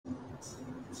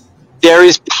there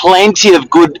is plenty of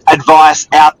good advice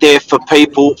out there for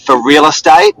people for real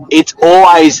estate. It's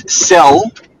always sell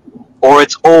or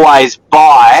it's always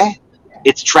buy.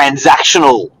 It's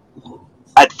transactional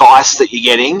advice that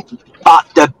you're getting. But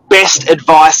the best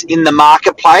advice in the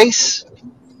marketplace,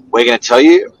 we're going to tell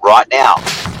you right now.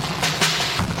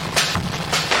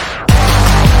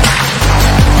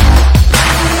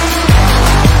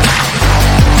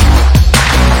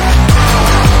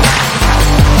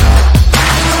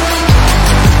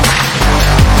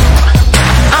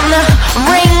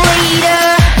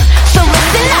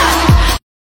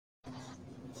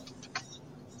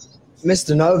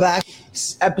 Mr. Novak,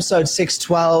 episode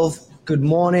 612. Good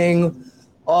morning.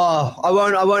 Oh, I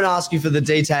won't ask you for the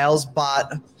details,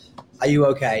 but are you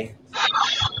okay?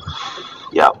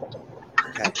 Yep.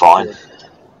 Okay. I'm fine.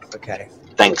 Okay.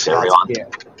 Thanks, everyone.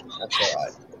 That's all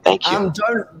right. Thank you.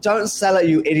 Don't sell it,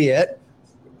 you idiot.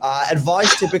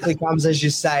 Advice typically comes, as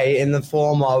you say, in the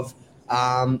form of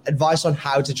advice on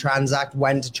how to transact,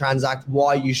 when to transact,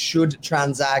 why you should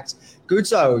transact. Good,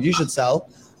 so you should sell.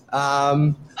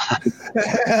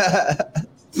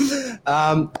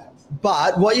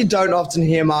 But what you don't often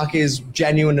hear, Mark, is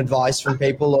genuine advice from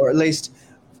people, or at least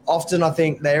often I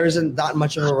think there isn't that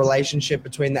much of a relationship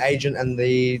between the agent and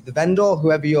the vendor,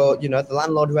 whoever the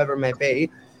landlord, whoever it may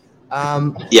be.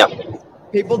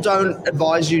 People don't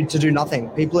advise you to do nothing.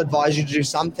 People advise you to do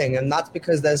something, and that's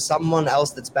because there's someone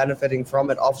else that's benefiting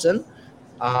from it often,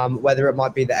 whether it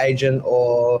might be the agent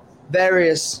or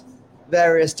various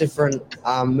different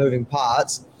moving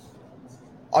parts.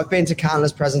 I've been to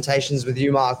countless presentations with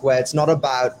you, Mark, where it's not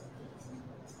about,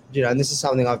 and this is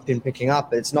something I've been picking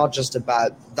up, it's not just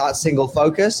about that single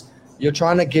focus. You're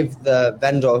trying to give the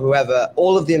vendor, whoever,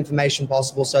 all of the information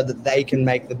possible so that they can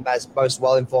make the most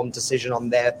well-informed decision on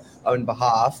their own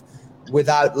behalf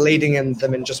without leading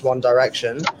them in just one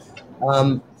direction.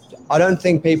 I don't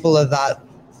think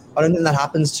that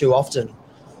happens too often.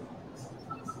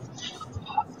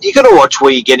 You got to watch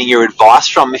where you're getting your advice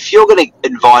from. If you're going to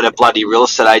invite a bloody real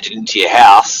estate agent into your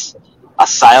house, a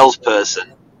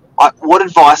salesperson, what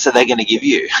advice are they going to give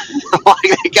you?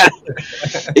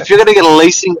 If you're going to get a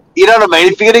leasing, you know what I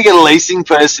mean? If you're going to get a leasing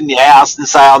person in your house and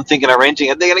say, I'm thinking of renting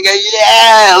it, they're going to go,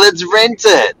 yeah, let's rent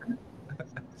it.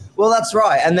 Well, that's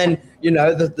right. And then,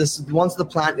 once the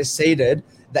plant is seeded,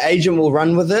 the agent will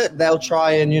run with it. They'll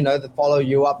try and, follow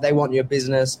you up. They want your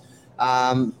business.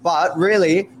 But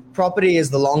really, property is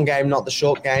the long game, not the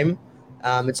short game.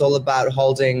 It's all about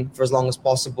holding for as long as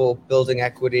possible, building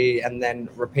equity, and then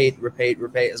repeat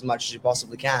as much as you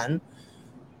possibly can.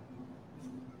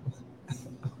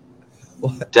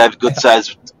 David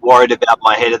Goodsay's worried about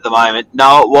my head at the moment.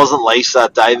 No, it wasn't Lisa.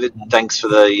 David, thanks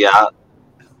for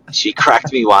she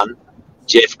cracked me one.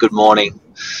 Jeff, good morning.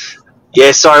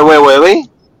 Yeah, sorry, where were we?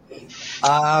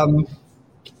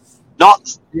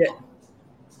 Don't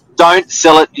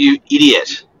sell it, you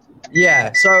idiot.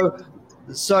 Yeah, so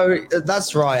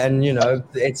that's right, and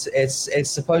it's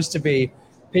supposed to be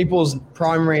people's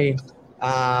primary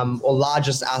or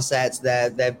largest assets,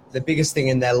 their the biggest thing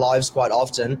in their lives quite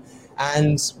often.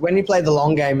 And when you play the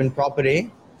long game in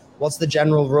property, what's the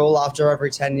general rule after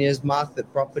every 10 years, Mark, that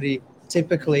property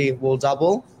typically will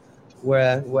double?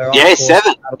 Where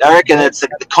 7. I reckon it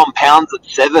compounds at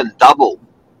 7, double.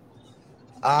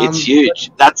 It's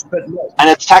huge. And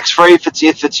it's tax free if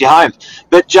it's your home.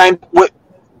 But James, what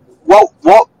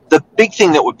the big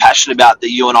thing that we're passionate about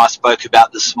that you and I spoke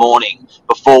about this morning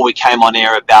before we came on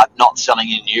air about not selling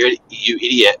you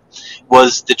idiot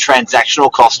was the transactional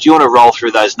cost. Do you want to roll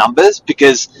through those numbers?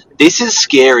 Because this is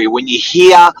scary when you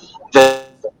hear the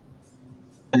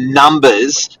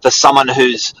numbers for someone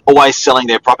who's always selling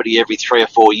their property every 3 or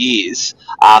 4 years.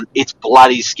 It's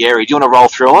bloody scary. Do you want to roll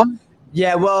through them?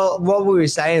 Yeah, well, what were we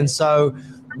saying? So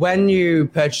when you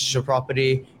purchase your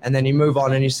property and then you move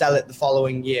on and you sell it the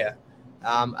following year,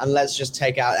 and let's just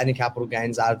take out any capital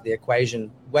gains out of the equation.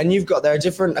 When there are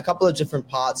a couple of different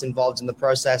parts involved in the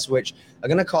process which are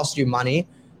going to cost you money.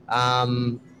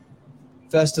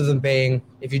 First of them being,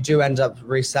 if you do end up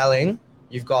reselling,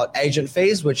 you've got agent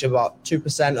fees, which are about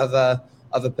 2% of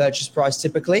a purchase price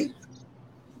typically.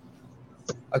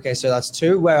 Okay, so that's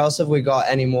 2. Where else have we got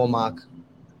any more, Mark?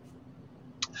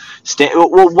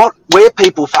 Where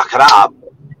people fuck it up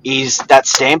is that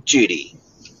stamp duty.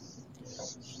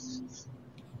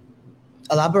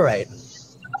 Elaborate.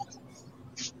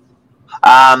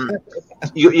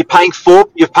 You're paying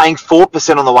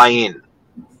 4% on the way in.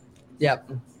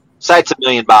 Yep. Say it's $1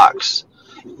 million.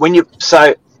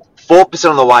 4%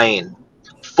 on the way in,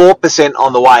 4%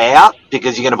 on the way out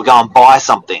because you're going to go and buy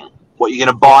something. What you're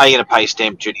going to buy, you're going to pay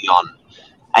stamp duty on,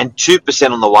 and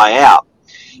 2% on the way out.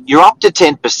 You're up to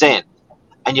 10%.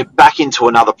 and you're back into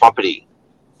another property.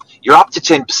 You're up to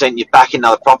 10%, you're back in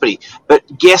another property.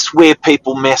 But guess where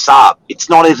people mess up? It's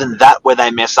not even that where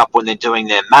they mess up when they're doing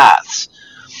their maths.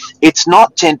 It's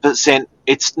not 10%.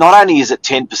 It's not only is it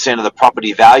 10% of the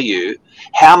property value,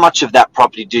 how much of that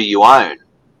property do you own?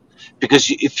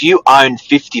 Because if you own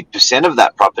 50% of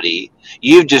that property,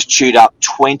 you've just chewed up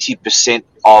 20%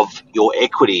 of your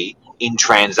equity in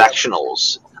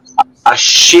transactionals. A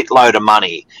shitload of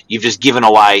money you've just given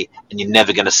away and you're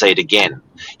never going to see it again.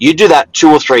 You do that 2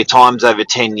 or 3 times over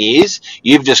 10 years,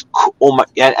 you've just almost,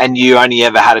 and you only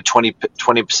ever had a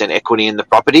 20% equity in the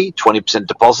property, 20%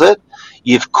 deposit,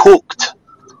 you've cooked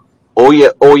all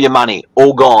your money,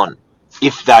 all gone,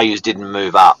 if values didn't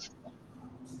move up.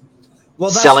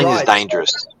 Well, that's selling right. is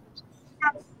dangerous.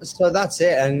 So that's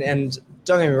it. And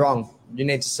don't get me wrong, you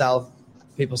need to sell.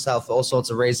 People sell for all sorts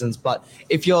of reasons, but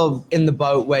if you're in the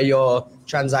boat where you're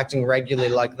transacting regularly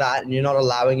like that and you're not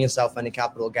allowing yourself any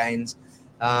capital gains,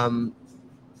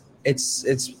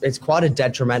 it's quite a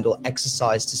detrimental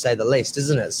exercise, to say the least,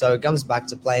 isn't it? So it comes back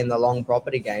to playing the long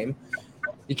property game.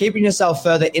 You're keeping yourself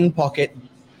further in pocket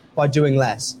by doing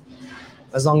less,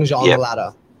 as long as you're on the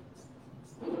ladder.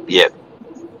 Yep,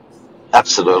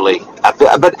 absolutely. But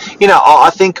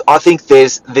I think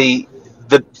there's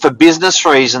for business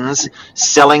reasons,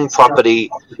 selling property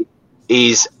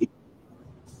is,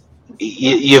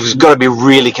 you've got to be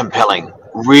really compelling,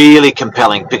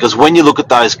 because when you look at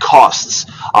those costs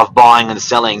of buying and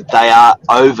selling, they are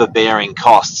overbearing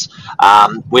costs.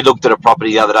 We looked at a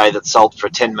property the other day that sold for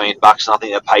 $10 million, and I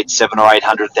think they paid $700,000 or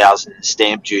 $800,000 in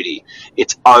stamp duty.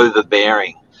 It's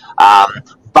overbearing.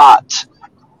 But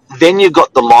then you've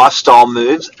got the lifestyle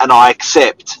moves, and I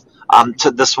accept.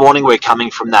 This morning we're coming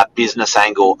from that business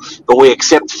angle, but we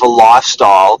accept for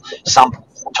lifestyle.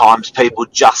 Sometimes people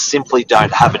just simply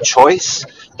don't have a choice.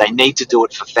 They need to do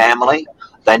it for family.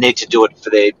 They need to do it for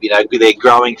their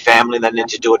growing family. They need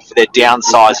to do it for their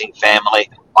downsizing family.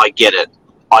 I get it.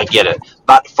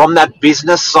 But from that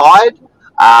business side,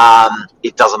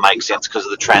 it doesn't make sense because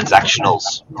of the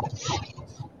transactionals.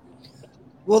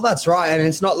 Well, that's right. And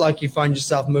it's not like you find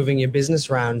yourself moving your business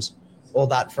around all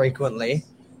that frequently.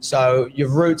 So your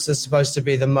roots are supposed to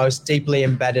be the most deeply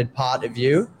embedded part of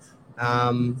you.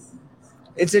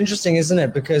 It's interesting, isn't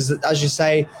it? Because as you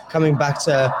say, coming back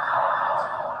to...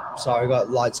 Sorry, we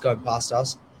got lights going past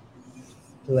us.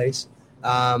 Police.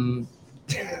 Couldn't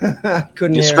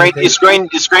hear your screen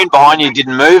behind you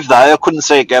didn't move, though. I couldn't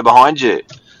see it go behind you.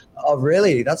 Oh,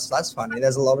 really? That's funny.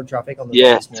 There's a lot of traffic on the road.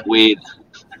 Yeah, it's weird.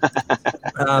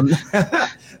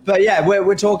 But yeah,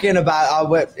 we're talking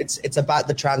about it's about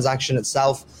the transaction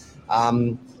itself,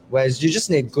 whereas you just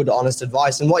need good, honest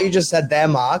advice. And what you just said there,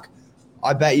 Mark,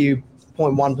 I bet you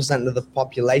 0.1% of the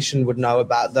population would know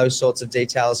about those sorts of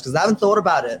details because they haven't thought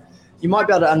about it. You might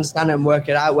be able to understand it and work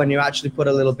it out when you actually put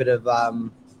a little bit of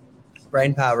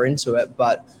brain power into it.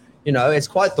 But it's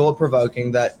quite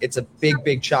thought-provoking that it's a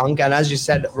big chunk, and as you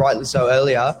said rightly so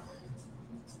earlier,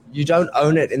 you don't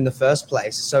own it in the first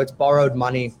place. So it's borrowed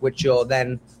money, which you're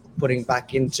then putting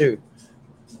back into.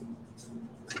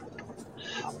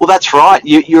 Well, that's right.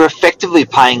 You're effectively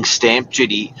paying stamp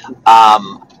duty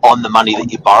on the money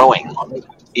that you're borrowing.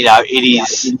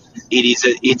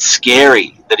 It's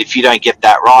scary that if you don't get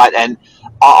that right. And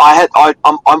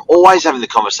I'm always having the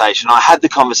conversation. I had the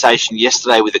conversation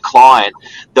yesterday with a client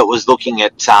that was looking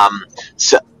at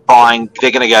buying.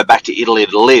 They're going to go back to Italy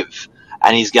to live.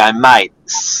 And he's going, mate,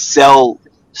 sell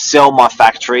my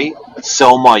factory,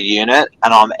 sell my unit,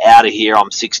 and I'm out of here. I'm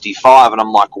 65. And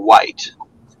I'm like, wait.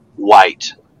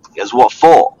 He goes, what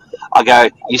for? I go,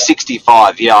 you're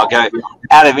 65. Yeah, I go,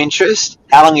 out of interest,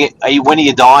 how long when are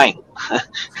you dying?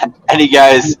 And he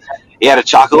goes, he had a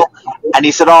chuckle. And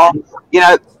he said, I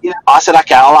said,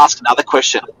 okay, I'll ask another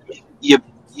question. You're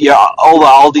all the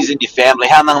oldies in your family,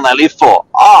 how long do they live for?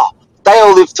 Oh, they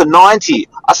all live to 90.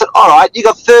 I said, all right, you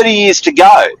got 30 years to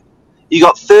go.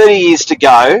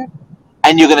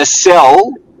 And you're going to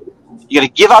sell. You're going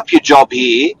to give up your job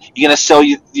here. You're going to sell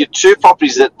your 2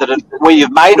 properties that are where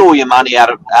you've made all your money out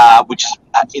of, which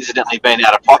has incidentally been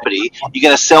out of property. You're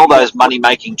going to sell those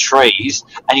money-making trees,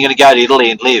 and you're going to go to Italy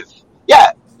and live.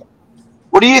 Yeah.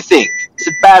 What do you think? It's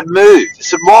a bad move. I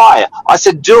said, why? I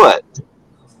said, do it.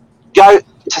 Go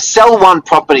to sell one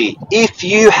property if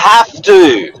you have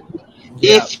to.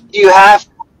 Yeah. If you have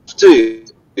to.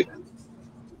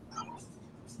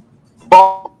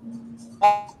 Buy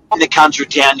the country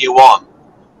town you want.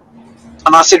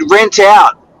 And I said, rent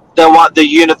out the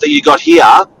unit that you got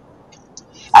here,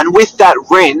 and with that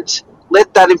rent,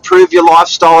 let that improve your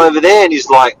lifestyle over there. And he's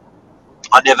like,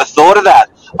 I never thought of that.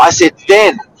 I said,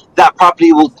 then that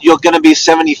property you're going to be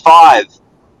 75.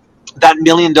 that $1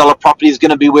 million property is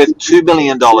going to be worth $2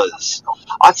 million.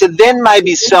 I said, then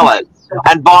maybe sell it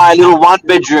and buy a little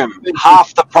one-bedroom,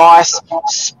 half the price,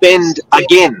 spend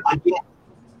again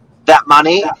that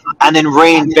money, and then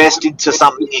reinvest into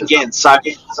something again. So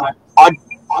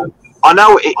I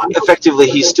know effectively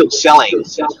he's still selling,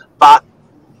 but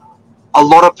a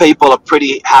lot of people are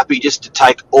pretty happy just to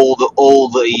take all the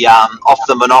off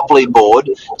the monopoly board,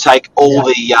 take all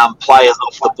the players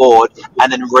off the board,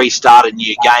 and then restart a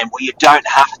new game where you don't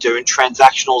have to, and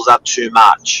transactionals are too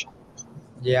much.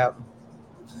 Yeah.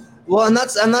 Well, and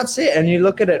that's it. And you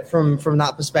look at it from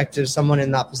that perspective, someone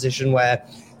in that position where,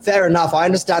 fair enough, I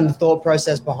understand the thought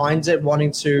process behind it,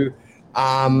 wanting to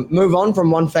move on from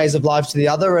one phase of life to the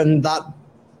other, and that,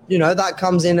 you know, that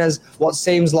comes in as what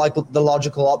seems like the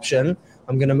logical option.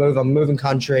 I'm moving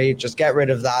country, just get rid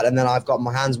of that, and then I've got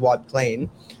my hands wiped clean.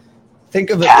 Think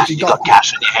of it, if you've got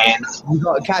cash in your hands. You've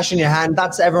got cash in your hand.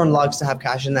 That's, everyone likes to have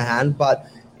cash in their hand, but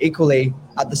equally,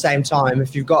 at the same time,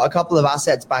 if you've got a couple of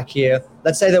assets back here,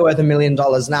 let's say they're worth $1 million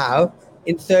now,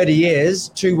 in 30 years,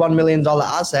 two $1 million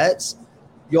assets,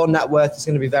 your net worth is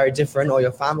going to be very different, or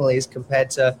your family's, compared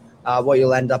to what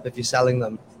you'll end up if you're selling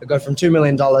them. It go from $2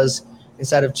 million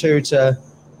instead of 2 to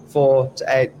 4 to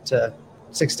 8 to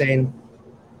 16.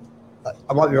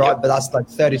 I might be right, but that's like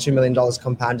 $32 million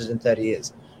compounded in 30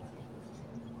 years.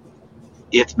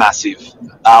 It's massive.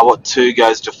 2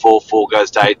 goes to 4, 4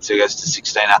 goes to 8, 2 goes to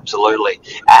 16, absolutely.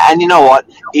 And you know what?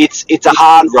 It's a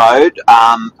hard road,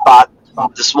 but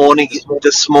this morning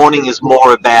is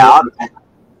more about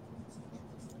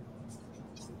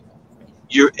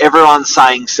everyone's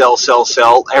saying sell, sell,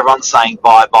 sell. Everyone's saying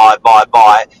buy, buy, buy,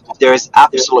 buy. There is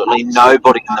absolutely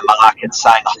nobody in the market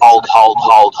saying hold, hold,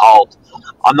 hold, hold.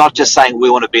 I'm not just saying we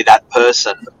want to be that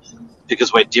person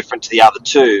because we're different to the other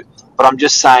two, but I'm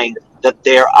just saying that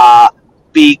there are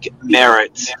big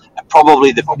merits, and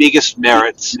probably the biggest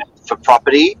merits for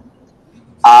property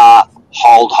are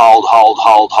hold, hold, hold,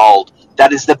 hold, hold.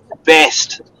 That is the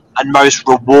best and most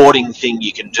rewarding thing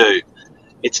you can do.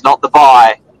 It's not the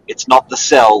buy, it's not the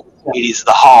sell, it is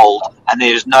the hold, and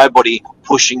there's nobody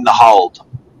pushing the hold.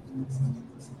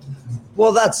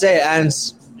 Well, that's it, and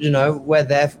you know, we're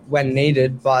there when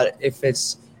needed, but if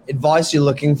it's advice you're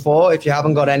looking for, if you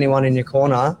haven't got anyone in your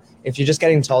corner, if you're just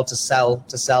getting told to sell,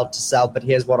 but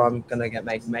here's what I'm going to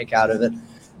make out of it,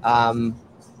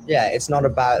 it's not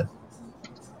about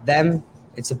them,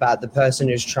 it's about the person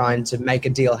who's trying to make a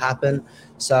deal happen.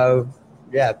 So,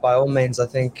 yeah, by all means, I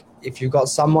think if you've got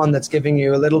someone that's giving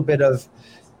you a little bit of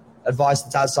advice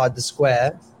that's outside the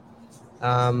square,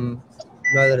 know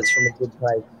that it's from a good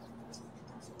place.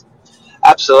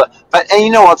 Absolutely. And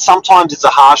you know what? Sometimes it's a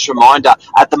harsh reminder.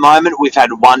 At the moment, we've had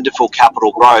wonderful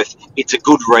capital growth. It's a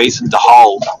good reason to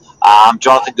hold.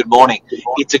 Jonathan, good morning.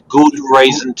 It's a good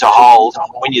reason to hold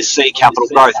when you see capital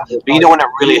growth. But you know when it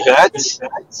really hurts?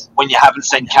 When you haven't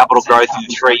seen capital growth in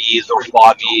 3 years or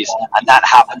 5 years. And that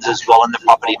happens as well in the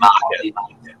property market.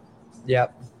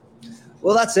 Yep.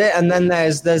 Well, that's it. And then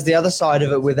there's the other side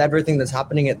of it with everything that's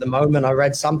happening at the moment. I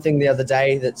read something the other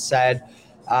day that said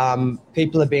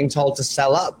people are being told to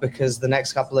sell up because the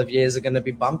next couple of years are going to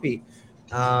be bumpy.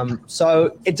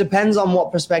 So it depends on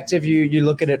what perspective you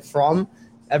look at it from.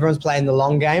 Everyone's playing the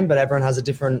long game, but everyone has a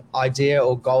different idea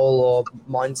or goal or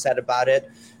mindset about it.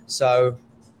 So,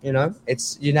 you know,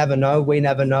 you never know. We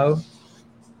never know.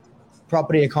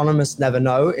 Property economists never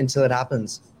know until it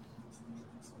happens.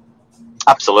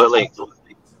 Absolutely.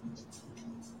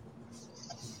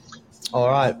 All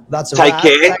right. That's a Take wrap.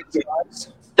 care.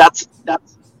 That's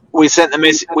we sent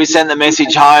the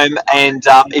message home, and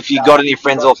if you've got any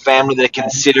friends or family that are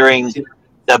considering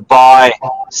the buy,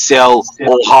 sell,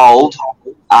 or hold,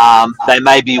 they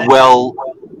may be well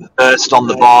versed on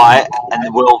the buy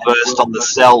and well versed on the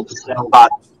sell, but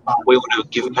we want to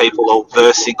give people a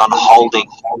versing on holding.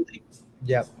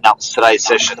 Yep. That's today's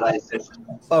session.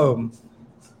 Boom.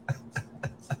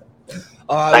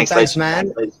 All right. Thanks,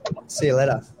 man. See you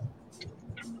later.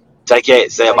 Take care.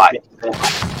 See you.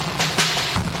 Bye.